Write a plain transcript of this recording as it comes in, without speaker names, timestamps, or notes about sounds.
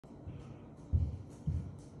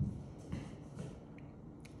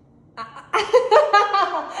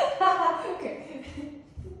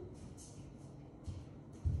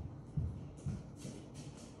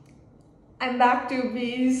I'm back,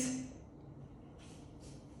 doobies.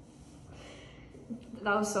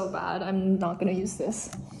 That was so bad. I'm not gonna use this.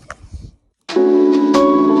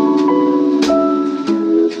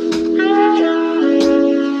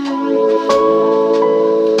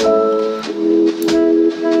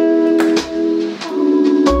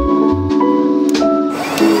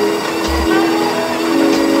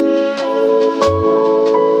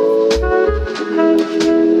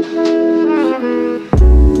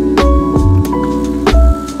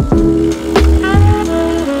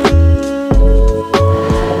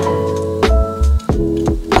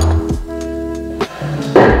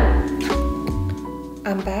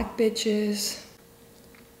 I'm back, bitches.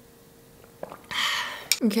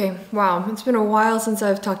 Okay, wow, it's been a while since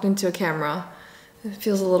I've talked into a camera. It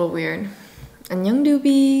feels a little weird. Annyoung,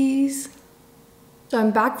 doobies. So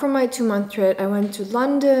I'm back from my 2-month trip. I went to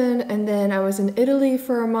London and then I was in Italy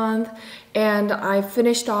for a month, and I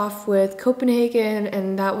finished off with Copenhagen,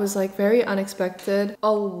 and that was like very unexpected.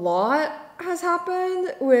 A lot has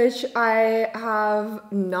happened, which I have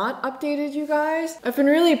not updated you guys. I've been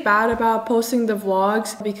really bad about posting the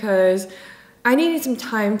vlogs because I needed some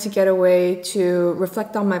time to get away to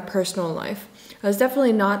reflect on my personal life. I was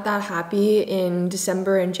definitely not that happy in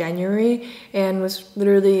December and January and was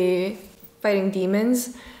literally fighting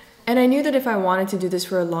demons. And I knew that if I wanted to do this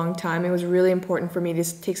for a long time, it was really important for me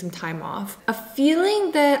to take some time off. A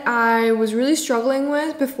feeling that I was really struggling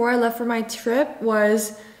with before I left for my trip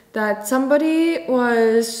was that somebody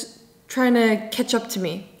was trying to catch up to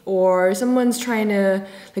me, or someone's trying to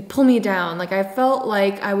like pull me down. Like I felt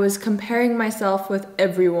like I was comparing myself with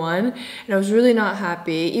everyone, and I was really not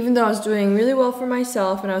happy. Even though I was doing really well for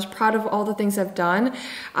myself and I was proud of all the things I've done,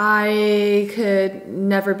 I could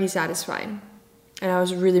never be satisfied. And I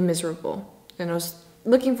was really miserable, and I was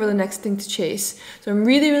looking for the next thing to chase. So I'm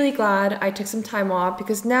really, really glad I took some time off,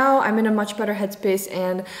 because now I'm in a much better headspace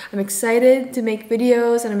and I'm excited to make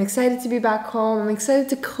videos, and I'm excited to be back home. I'm excited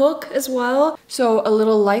to cook as well. So a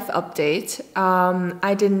little life update.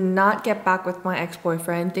 I did not get back with my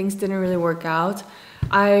ex-boyfriend. Things didn't really work out.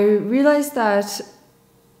 I realized that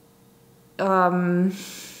I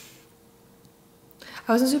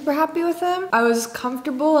wasn't super happy with him. I was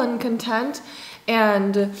comfortable and content,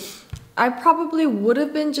 and I probably would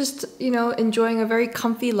have been just, you know, enjoying a very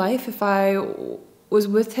comfy life if I was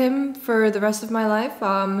with him for the rest of my life.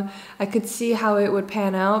 I could see how it would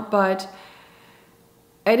pan out, but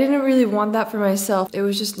I didn't really want that for myself. It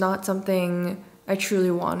was just not something I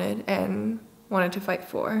truly wanted and wanted to fight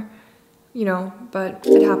for, you know, but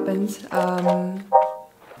it happens.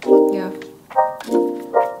 Yeah.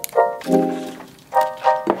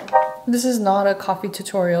 This is not a coffee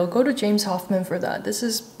tutorial. Go to James Hoffman for that. This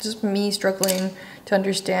is just me struggling to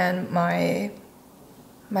understand my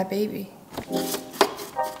baby.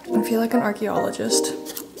 I feel like an archaeologist.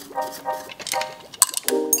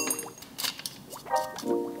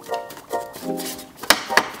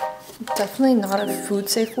 Definitely not a food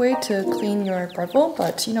safe way to clean your breville,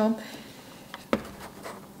 but you know.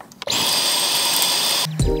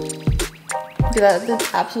 Look at that,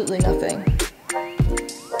 that's absolutely nothing.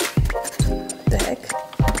 The heck?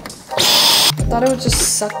 I thought it would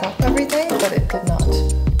just suck up everything, but it did not.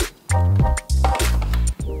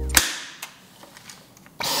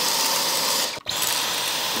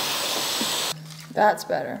 That's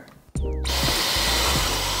better.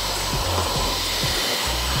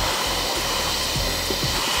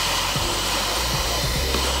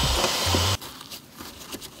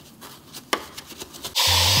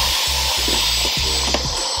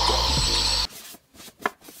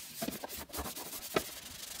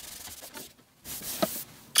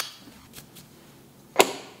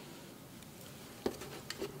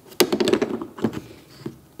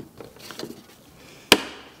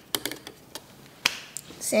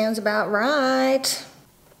 Sounds about right.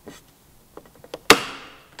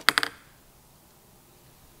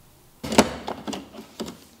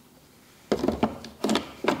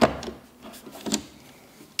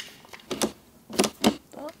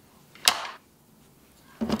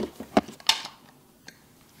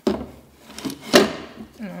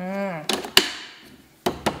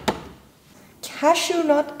 Cashew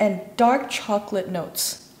nut and dark chocolate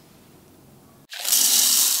notes.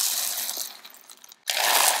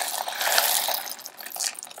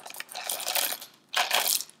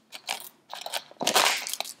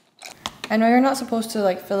 I know you're not supposed to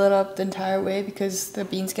like fill it up the entire way because the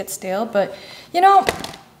beans get stale, but you know,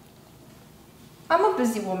 I'm a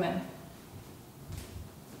busy woman.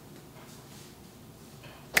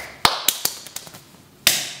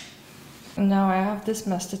 And now I have this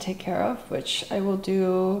mess to take care of, which I will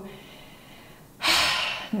do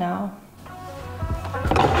now.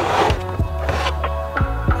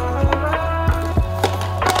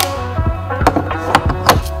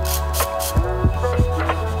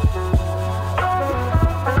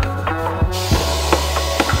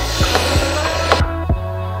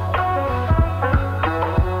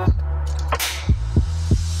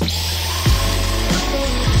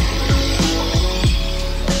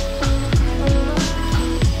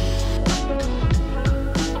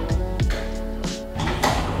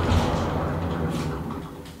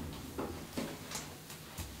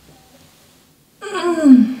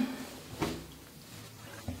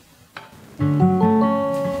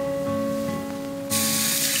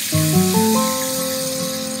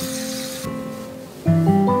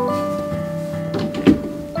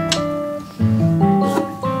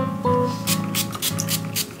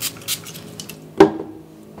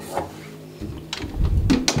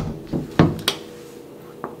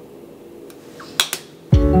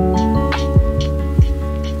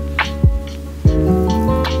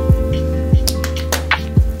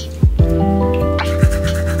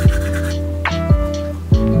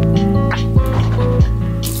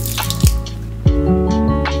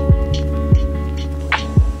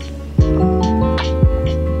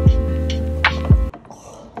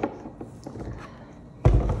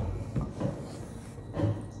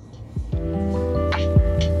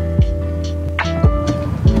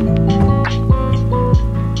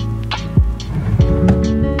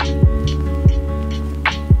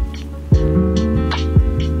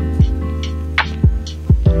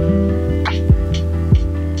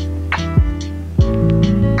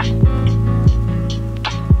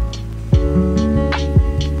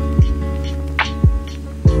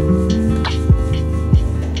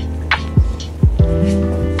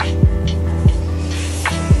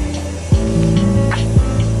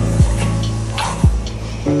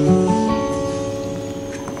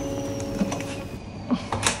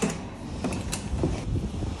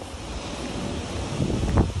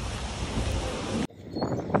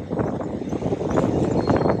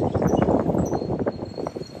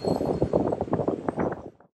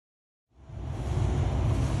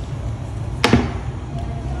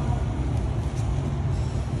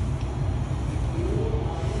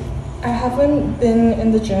 I haven't been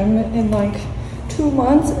in the gym in like 2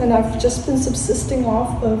 months and I've just been subsisting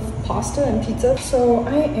off of pasta and pizza. So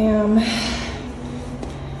I am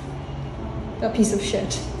a piece of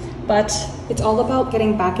shit. But it's all about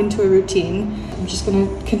getting back into a routine. I'm just gonna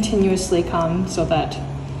continuously come.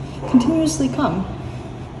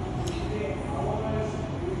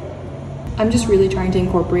 I'm just really trying to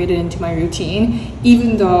incorporate it into my routine,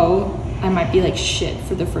 even though I might be like shit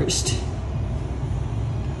for the first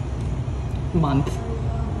month.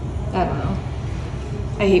 I don't know.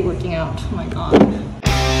 I hate working out. Oh my god.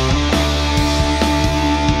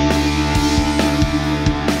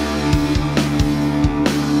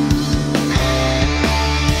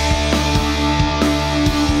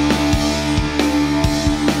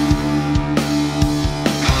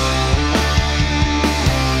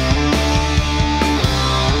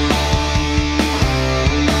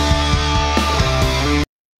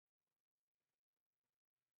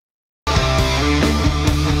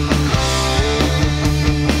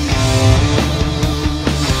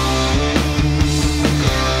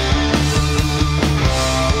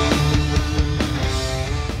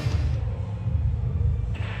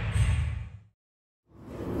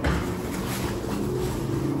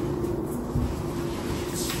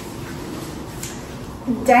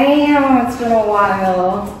 Damn, it's been a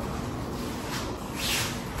while.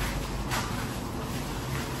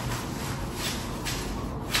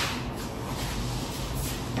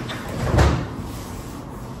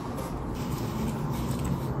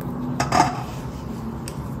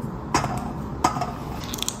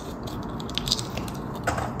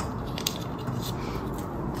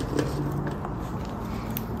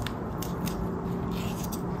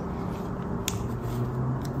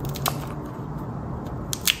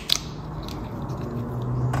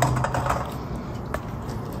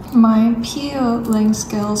 My peeling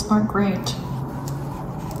skills aren't great.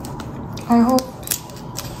 I hope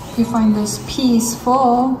you find this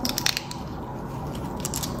peaceful.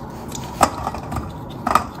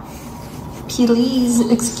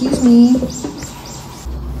 Please, excuse me.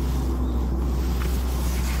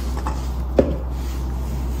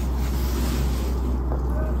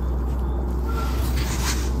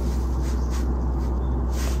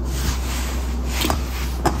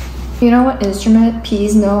 You know what instrument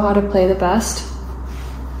peas know how to play the best?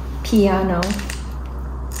 Piano.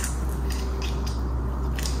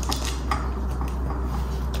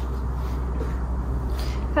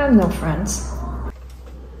 I have no friends.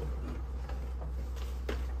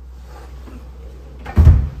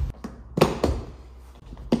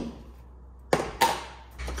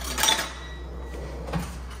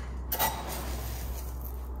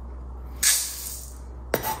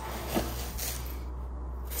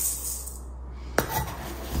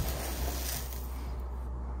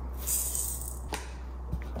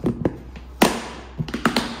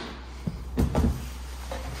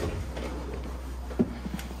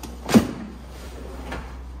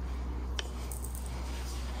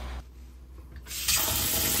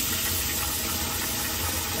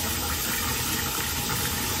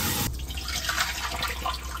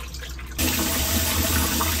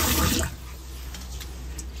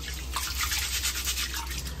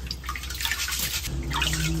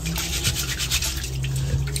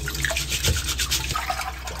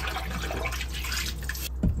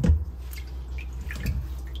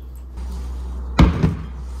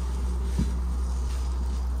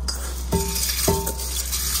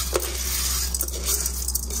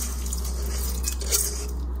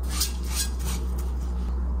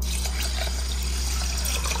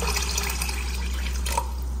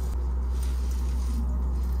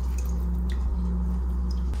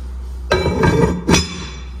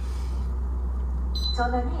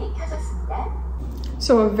 전원이 켜졌습니다.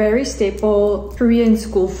 So a very staple Korean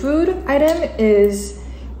school food item is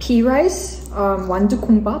pea rice,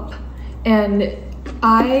 wandukumbap, and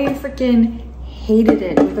I freaking hated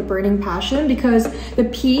it with a burning passion because the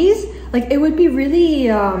peas, like it would be really,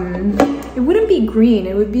 it wouldn't be green,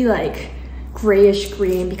 it would be like grayish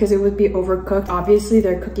green because it would be overcooked. Obviously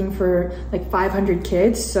they're cooking for like 500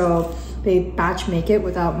 kids, so they batch make it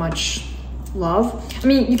without much love. I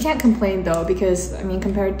mean, you can't complain though, because I mean,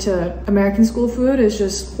 compared to American school food, it's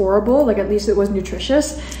just horrible. Like at least it was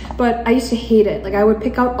nutritious, but I used to hate it. Like I would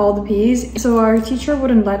pick out all the peas, so our teacher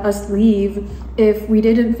wouldn't let us leave if we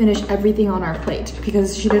didn't finish everything on our plate,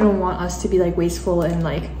 because she didn't want us to be like wasteful and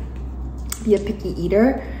like be a picky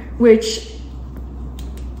eater, which,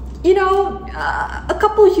 you know, a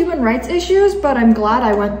couple human rights issues, but I'm glad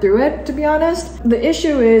I went through it, to be honest. The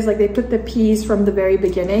issue is like they put the peas from the very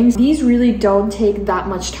beginning. These really don't take that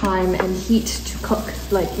much time and heat to cook.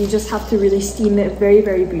 Like you just have to really steam it very,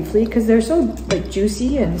 very briefly because they're so like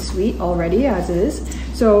juicy and sweet already as is.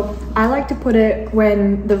 So I like to put it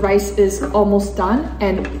when the rice is almost done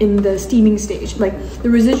and in the steaming stage. Like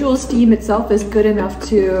the residual steam itself is good enough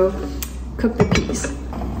to cook the peas.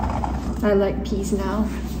 I like peas now.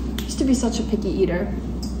 To be such a picky eater.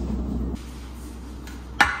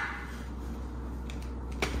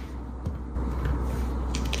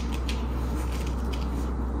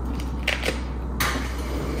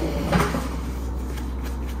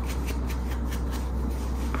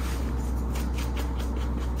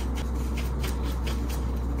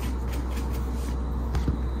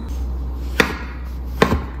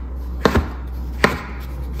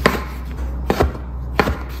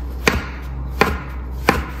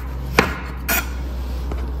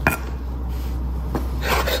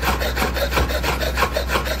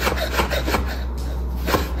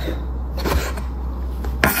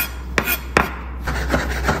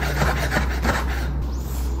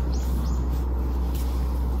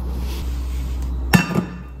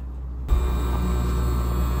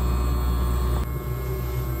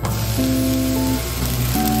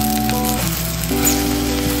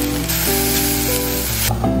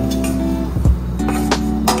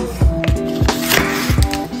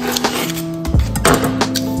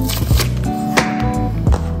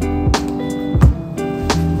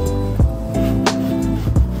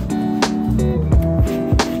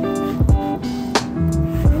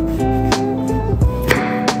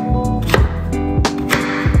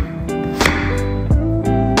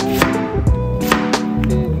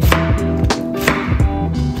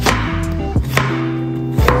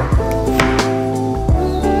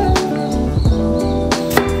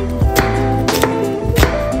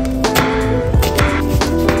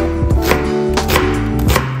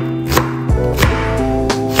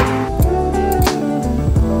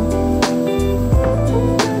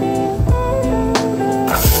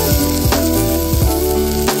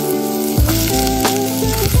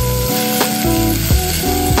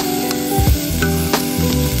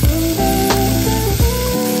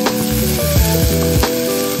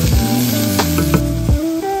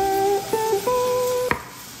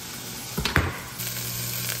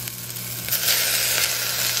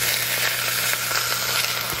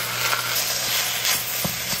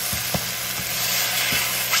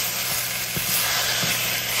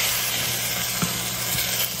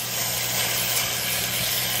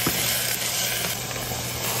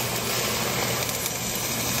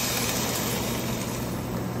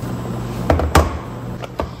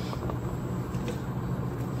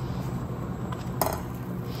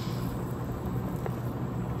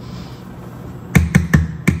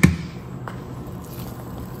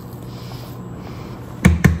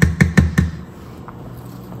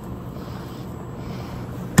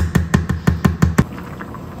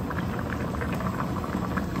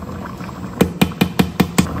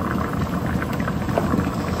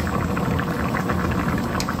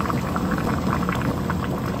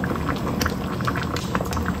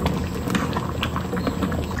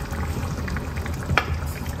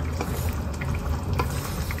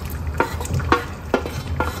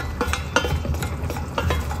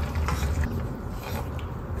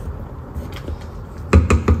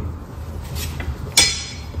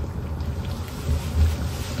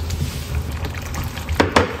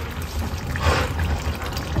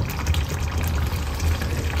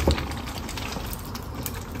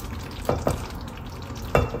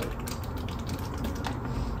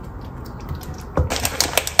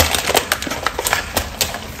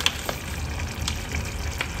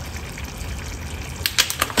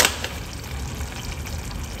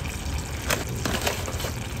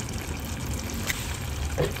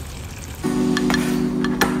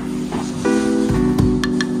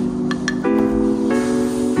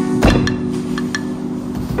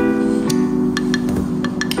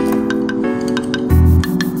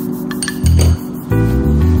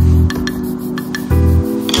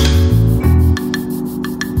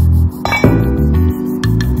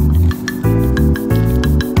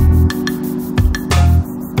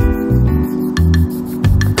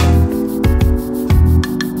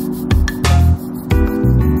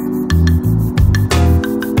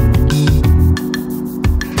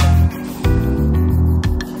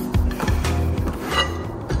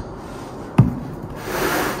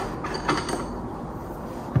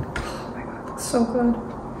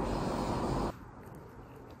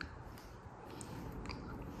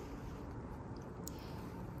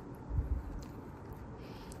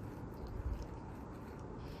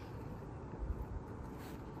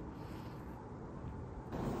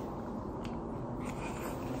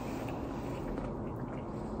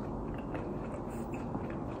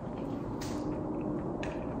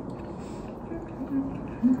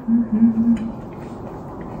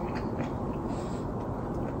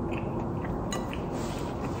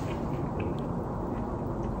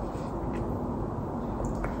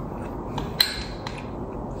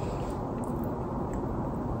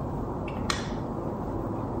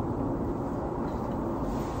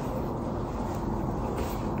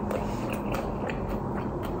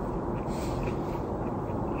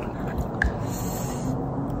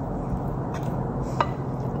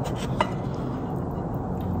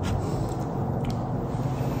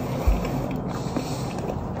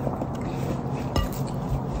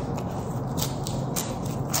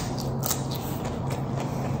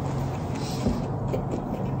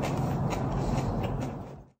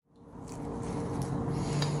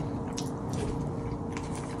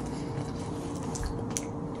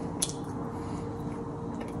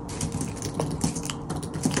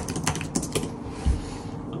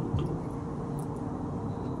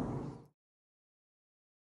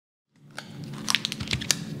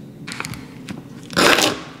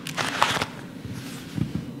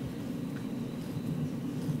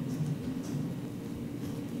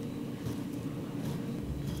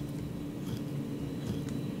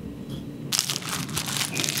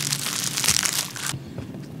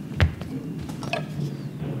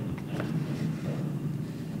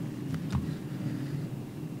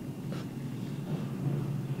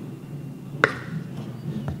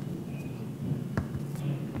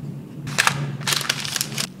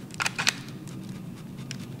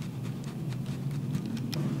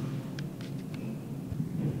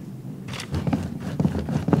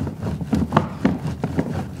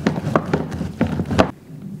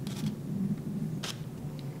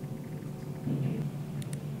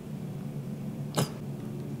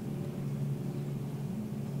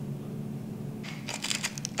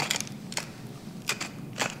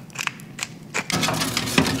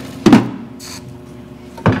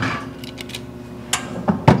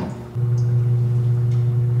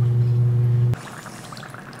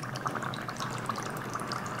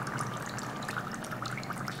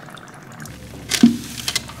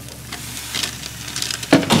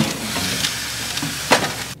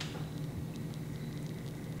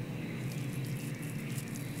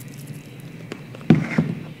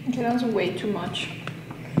 Okay, that was way too much.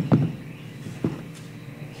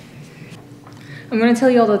 I'm gonna tell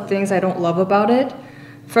you all the things I don't love about it.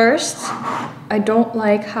 First, I don't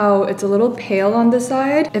like how it's a little pale on the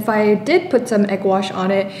side. If I did put some egg wash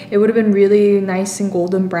on it, it would have been really nice and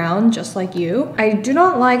golden brown, just like you. I do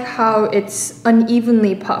not like how it's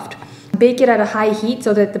unevenly puffed. Bake it at a high heat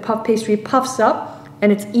so that the puff pastry puffs up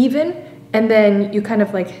and it's even, and then you kind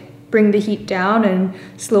of like bring the heat down and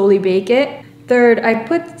slowly bake it. Third, I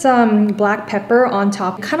put some black pepper on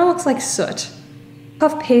top. It kind of looks like soot.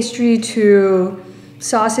 Puff pastry to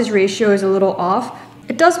sausage ratio is a little off.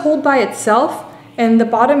 It does hold by itself, and the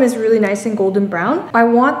bottom is really nice and golden brown. I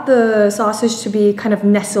want the sausage to be kind of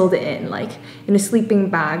nestled in, like in a sleeping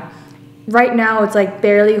bag. Right now, it's like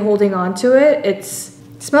barely holding on to it. It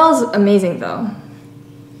smells amazing though.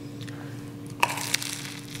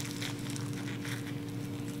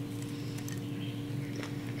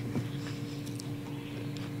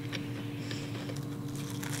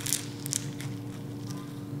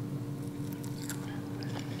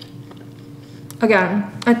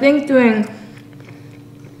 Again, I think doing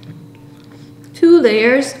 2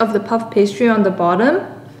 layers of the puff pastry on the bottom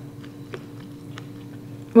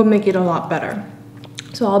will make it a lot better.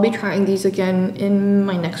 So I'll be trying these again in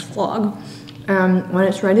my next vlog. When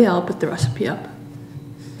it's ready, I'll put the recipe up.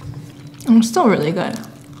 It's still really good.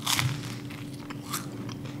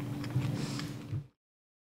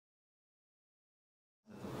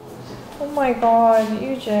 Oh my god,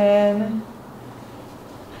 Eugen.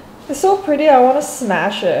 It's so pretty, I want to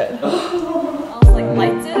smash it.